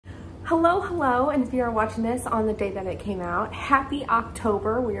Hello, and if you are watching this on the day that it came out, happy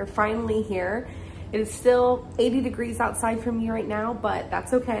October. We are finally here. It is still 80 degrees outside for me right now, but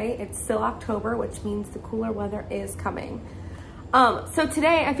that's okay. It's still October, which means the cooler weather is coming. So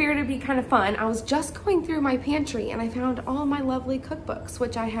today I figured it'd be kind of fun. I was just going through my pantry and I found all my lovely cookbooks,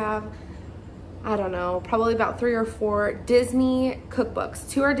 which I have, I don't know, probably about 3 or 4 Disney cookbooks.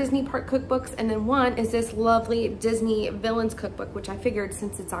 2 are Disney park cookbooks, and then 1 is this lovely Disney villains cookbook, which I figured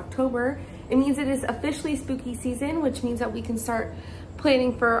since it's October, it means it is officially spooky season, which means that we can start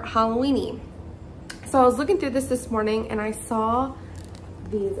planning for Halloweeny. So I was looking through this morning and I saw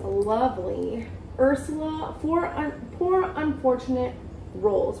these lovely Ursula Poor Unfortunate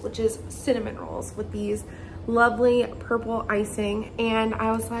rolls, which is cinnamon rolls with these lovely purple icing. And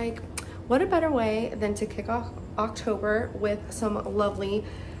I was like, what a better way than to kick off October with some lovely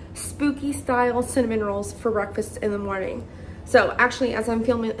spooky style cinnamon rolls for breakfast in the morning. So actually, as I'm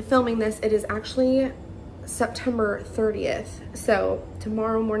filming this, it is actually September 30th. So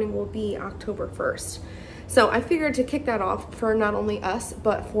tomorrow morning will be October 1st. So I figured to kick that off for not only us,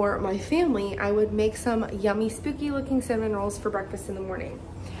 but for my family, I would make some yummy, spooky looking cinnamon rolls for breakfast in the morning.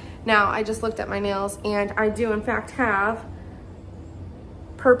 Now, I just looked at my nails and I do in fact have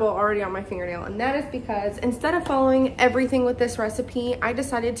purple already on my fingernail, and that is because instead of following everything with this recipe, I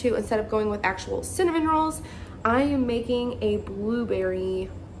decided to, instead of going with actual cinnamon rolls, I am making a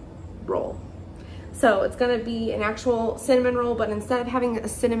blueberry roll. So it's gonna be an actual cinnamon roll, but instead of having a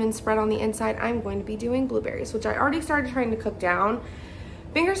cinnamon spread on the inside, I'm going to be doing blueberries, which I already started trying to cook down.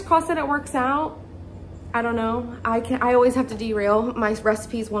 Fingers crossed that it works out. I don't know. I always have to derail my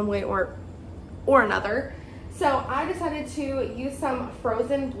recipes one way or another. So I decided to use some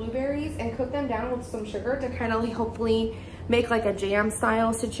frozen blueberries and cook them down with some sugar to kind of hopefully make like a jam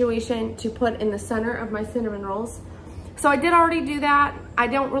style situation to put in the center of my cinnamon rolls. So I did already do that. I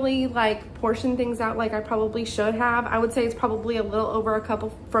don't really like portion things out like I probably should have. I would say it's probably a little over a cup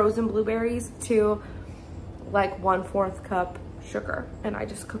of frozen blueberries to like 1/4 cup sugar. And I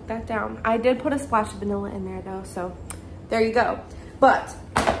just cooked that down. I did put a splash of vanilla in there though, so there you go. But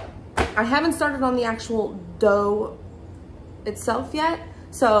I haven't started on the actual dough itself yet.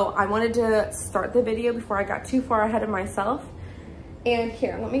 So I wanted to start the video before I got too far ahead of myself. And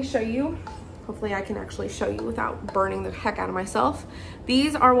here, let me show you. Hopefully I can actually show you without burning the heck out of myself.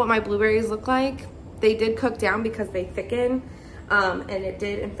 These are what my blueberries look like. They did cook down because they thicken, and it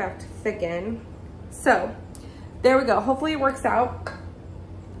did in fact thicken. So there we go. Hopefully it works out.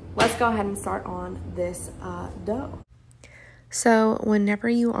 Let's go ahead and start on this dough. So whenever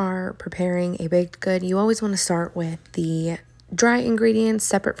you are preparing a baked good, you always want to start with the dry ingredients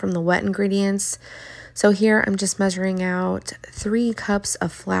separate from the wet ingredients. So here I'm just measuring out 3 cups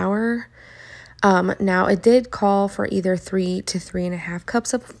of flour. Now it did call for either 3 to 3.5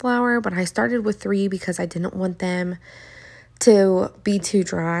 cups of flour, but I started with 3 because I didn't want them to be too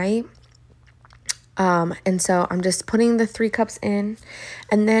dry. And so I'm just putting the 3 cups in,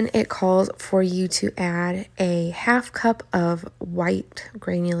 and then it calls for you to add a 1/2 cup of white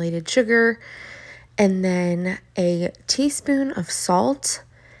granulated sugar, and then a teaspoon of salt,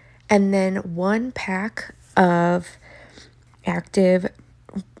 and then 1 pack of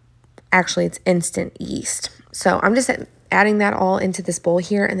actually it's instant yeast. So I'm just adding that all into this bowl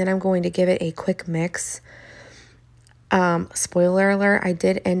here, and then I'm going to give it a quick mix. Spoiler alert, I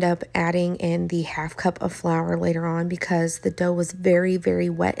did end up adding in the 1/2 cup of flour later on because the dough was very, very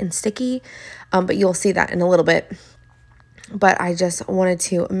wet and sticky, but you'll see that in a little bit. But I just wanted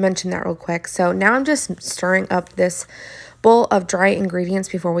to mention that real quick. So now I'm just stirring up this bowl of dry ingredients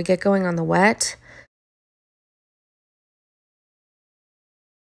before we get going on the wet.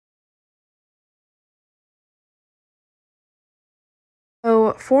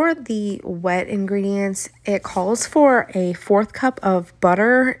 So for the wet ingredients, it calls for a 1/4 cup of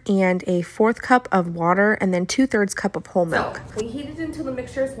butter and a 1/4 cup of water, and then 2/3 cup of whole milk. So we heat it until the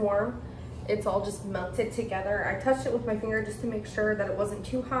mixture is warm. It's all just melted together. I touched it with my finger just to make sure that it wasn't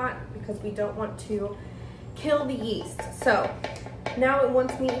too hot because we don't want to kill the yeast. So now it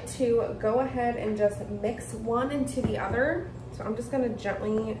wants me to go ahead and just mix one into the other. So I'm just gonna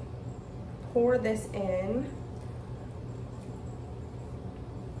gently pour this in.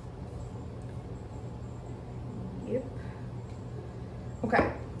 Yep.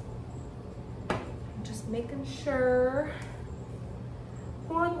 Okay. Just making sure.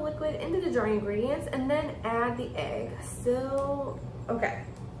 Pour the liquid into the dry ingredients and then add the egg. Still, okay.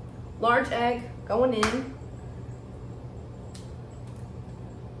 Large egg going in.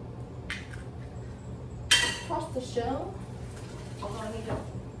 Toss the shell. Although I need to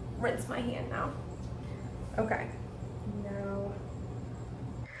rinse my hand now. Okay. Now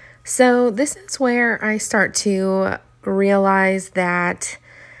So this is where I start to realize that,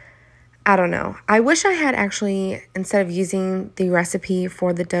 I don't know. I wish I had actually, instead of using the recipe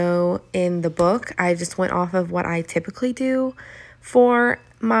for the dough in the book, I just went off of what I typically do for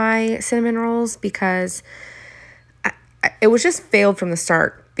my cinnamon rolls, because it was just failed from the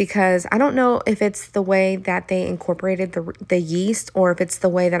start. Because I don't know if it's the way that they incorporated the yeast, or if it's the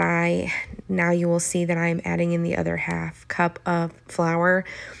way that now you will see that I'm adding in the other half cup of flour.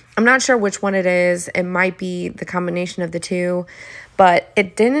 I'm not sure which one it is. It might be the combination of the two, but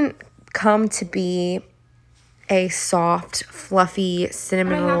it didn't come to be a soft, fluffy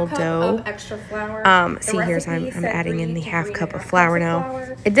cinnamon roll dough. Extra flour. See, here's I'm adding in the half cup of flour now.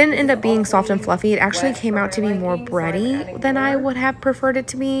 It didn't end up being soft and fluffy. It actually came out to be more bready than I would have preferred it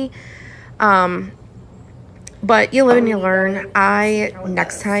to be. But you live and you learn.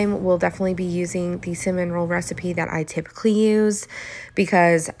 Next time will definitely be using the cinnamon roll recipe that I typically use,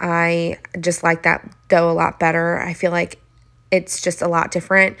 because I just like that dough a lot better. I feel like it's just a lot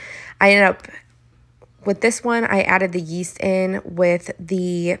different. I ended up, with this one, I added the yeast in with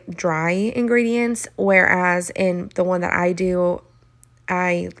the dry ingredients, whereas in the one that I do,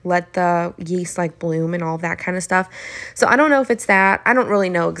 I let the yeast like bloom and all that kind of stuff. So I don't know if it's that. I don't really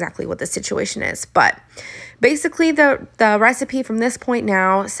know exactly what the situation is, but basically the recipe from this point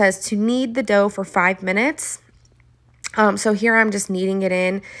now says to knead the dough for 5 minutes. So here I'm just kneading it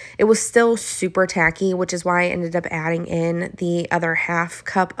in. It was still super tacky, which is why I ended up adding in the other half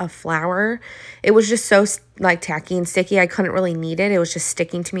cup of flour. It was just so like tacky and sticky. I couldn't really knead it. It was just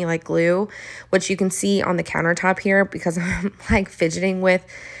sticking to me like glue, which you can see on the countertop here because I'm like fidgeting with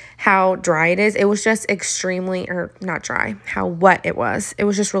how dry it is. It was just extremely, or not dry, how wet it was. It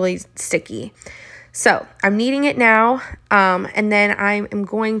was just really sticky. So I'm kneading it now, and then I am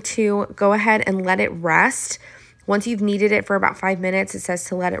going to go ahead and let it rest. Once you've kneaded it for about 5 minutes, it says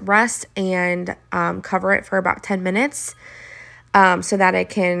to let it rest and cover it for about 10 minutes so that it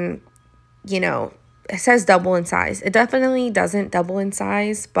can, it says double in size. It definitely doesn't double in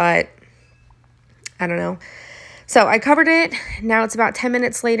size, but I don't know. So I covered it. Now it's about 10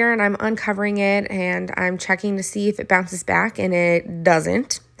 minutes later and I'm uncovering it and I'm checking to see if it bounces back, and it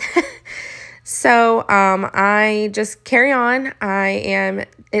doesn't. So I just carry on.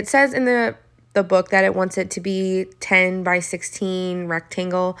 It says in the book that it wants it to be 10 by 16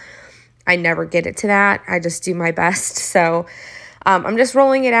 rectangle. I never get it to that. I just do my best. So I'm just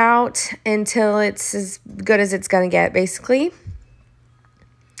rolling it out until it's as good as it's going to get, basically.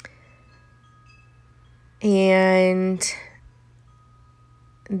 And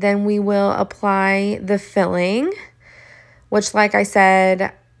then we will apply the filling, which, like I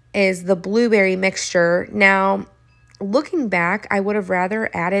said, is the blueberry mixture. Now, looking back, I would have rather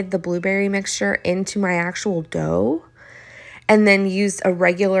added the blueberry mixture into my actual dough and then used a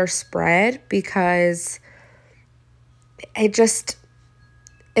regular spread, because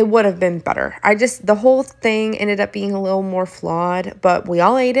it would have been better. The whole thing ended up being a little more flawed, but we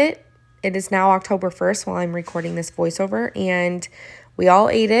all ate it. It is now October 1st while I'm recording this voiceover, and we all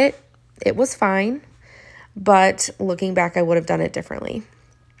ate it. It was fine, but looking back, I would have done it differently.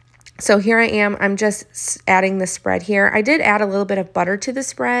 So here I am. I'm just adding the spread here. I did add a little bit of butter to the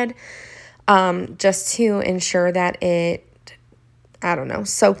spread just to ensure that it,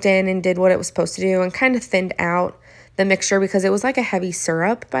 soaked in and did what it was supposed to do and kind of thinned out the mixture, because it was like a heavy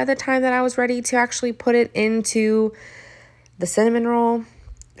syrup by the time that I was ready to actually put it into the cinnamon roll.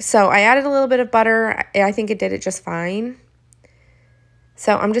 So I added a little bit of butter. I think it did it just fine.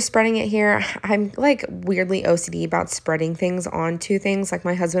 So I'm just spreading it here. I'm like weirdly OCD about spreading things onto things. Like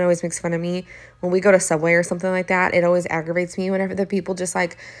my husband always makes fun of me when we go to Subway or something like that. It always aggravates me whenever the people just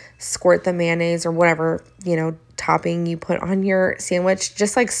like squirt the mayonnaise or whatever, topping you put on your sandwich,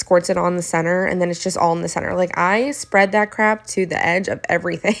 just like squirts it on the center and then it's just all in the center. Like I spread that crap to the edge of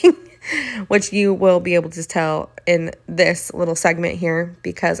everything, which you will be able to tell in this little segment here,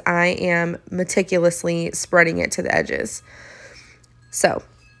 because I am meticulously spreading it to the edges. So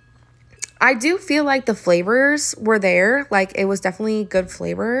I do feel like the flavors were there. Like it was definitely good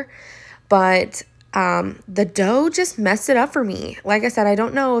flavor, but the dough just messed it up for me. Like I said, I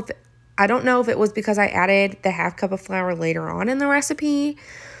don't know if it was because I added the half cup of flour later on in the recipe,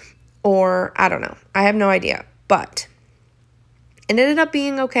 or I don't know. I have no idea, but it ended up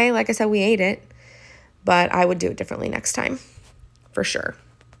being okay. Like I said, we ate it, but I would do it differently next time for sure.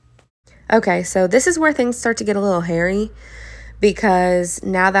 Okay, so this is where things start to get a little hairy, because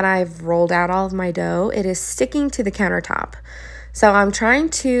now that I've rolled out all of my dough, it is sticking to the countertop. So I'm trying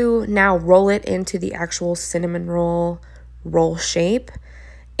to now roll it into the actual cinnamon roll shape,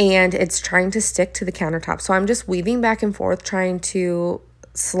 and it's trying to stick to the countertop. So I'm just weaving back and forth, trying to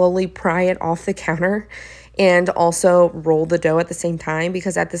slowly pry it off the counter and also roll the dough at the same time,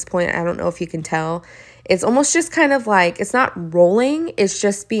 because at this point, I don't know if you can tell, it's almost just kind of like, it's not rolling, it's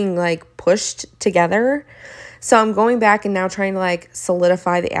just being like pushed together. So I'm going back and now trying to like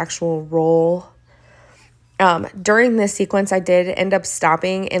solidify the actual roll. During this sequence, I did end up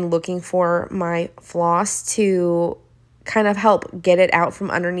stopping and looking for my floss to kind of help get it out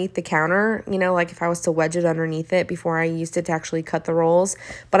from underneath the counter, you know, like if I was to wedge it underneath it before I used it to actually cut the rolls.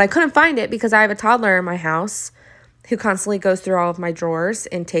 But I couldn't find it because I have a toddler in my house who constantly goes through all of my drawers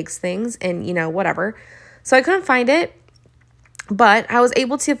and takes things and, you know, whatever. So I couldn't find it, but I was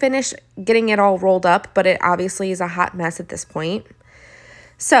able to finish getting it all rolled up, but it obviously is a hot mess at this point.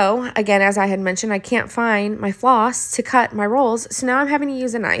 So again, as I had mentioned, I can't find my floss to cut my rolls. So now I'm having to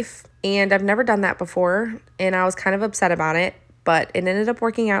use a knife, and I've never done that before. And I was kind of upset about it, but it ended up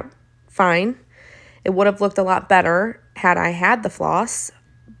working out fine. It would have looked a lot better had I had the floss,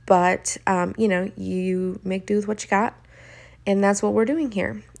 but you know, you make do with what you got. And that's what we're doing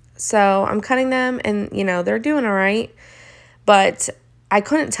here. So I'm cutting them, and you know, they're doing all right, but I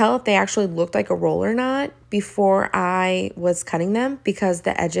couldn't tell if they actually looked like a roll or not before I was cutting them, because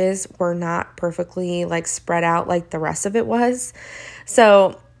the edges were not perfectly like spread out like the rest of it was.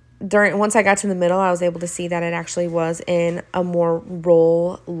 So once I got to the middle, I was able to see that it actually was in a more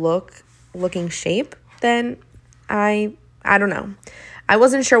roll looking shape than I don't know. I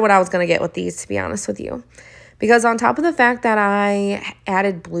wasn't sure what I was going to get with these, to be honest with you, because on top of the fact that I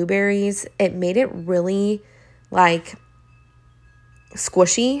added blueberries, it made it really like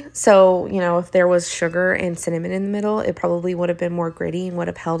squishy. So, you know, if there was sugar and cinnamon in the middle, it probably would have been more gritty and would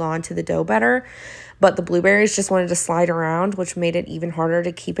have held on to the dough better. But the blueberries just wanted to slide around, which made it even harder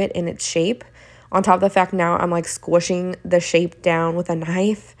to keep it in its shape. On top of the fact now I'm like squishing the shape down with a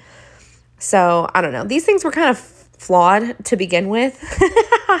knife. So, I don't know. These things were kind of flawed to begin with.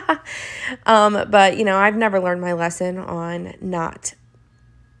 But, you know, I've never learned my lesson on not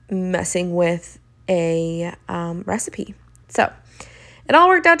messing with a recipe. So, it all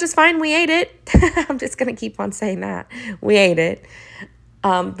worked out just fine. We ate it. I'm just going to keep on saying that. We ate it.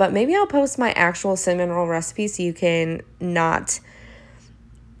 But maybe I'll post my actual cinnamon roll recipe so you can not,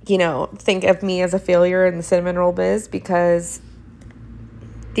 you know, think of me as a failure in the cinnamon roll biz, because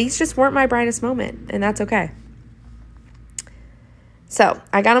these just weren't my brightest moment, and that's okay. So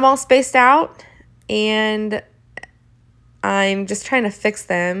I got them all spaced out, and I'm just trying to fix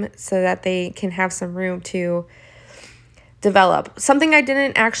them so that they can have some room to develop. Something I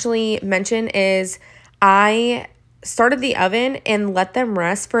didn't actually mention is I started the oven and let them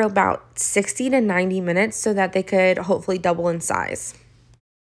rest for about 60 to 90 minutes so that they could hopefully double in size.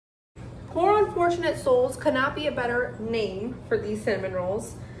 Poor Unfortunate Souls could not be a better name for these cinnamon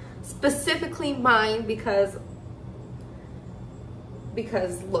rolls. Specifically mine, because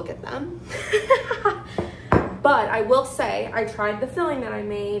look at them. But I will say I tried the filling that I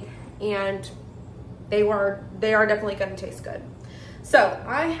made, and they are definitely going to taste good. So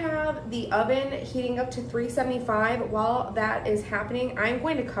I have the oven heating up to 375. While that is happening, I'm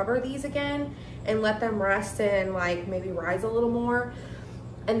going to cover these again and let them rest and like maybe rise a little more.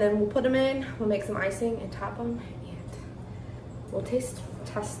 And then we'll put them in, we'll make some icing and top them, and we'll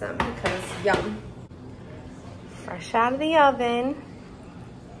test them because yum. Fresh out of the oven.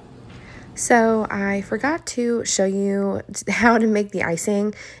 So I forgot to show you how to make the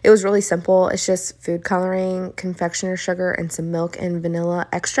icing. It was really simple. It's just food coloring, confectioner sugar, and some milk and vanilla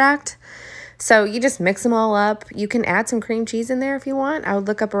extract. So you just mix them all up. You can add some cream cheese in there if you want. I would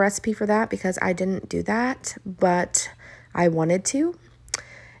look up a recipe for that because I didn't do that, but I wanted to.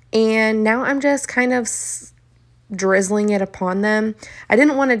 And now I'm just kind of drizzling it upon them. I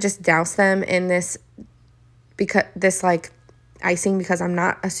didn't want to just douse them in this icing because I'm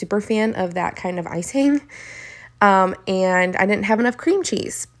not a super fan of that kind of icing. And I didn't have enough cream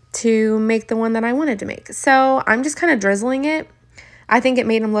cheese to make the one that I wanted to make. So I'm just kind of drizzling it. I think it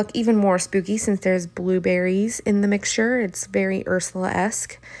made them look even more spooky since there's blueberries in the mixture. It's very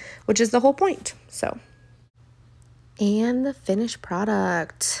Ursula-esque, which is the whole point. So, and the finished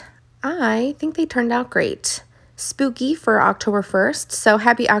product. I think they turned out great. Spooky for October 1st, so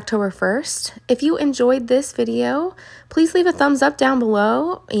happy October 1st. If you enjoyed this video, please leave a thumbs up down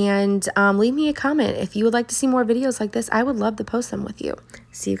below and leave me a comment. If you would like to see more videos like this, I would love to post them with you.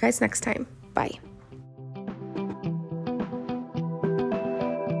 See you guys next time. Bye.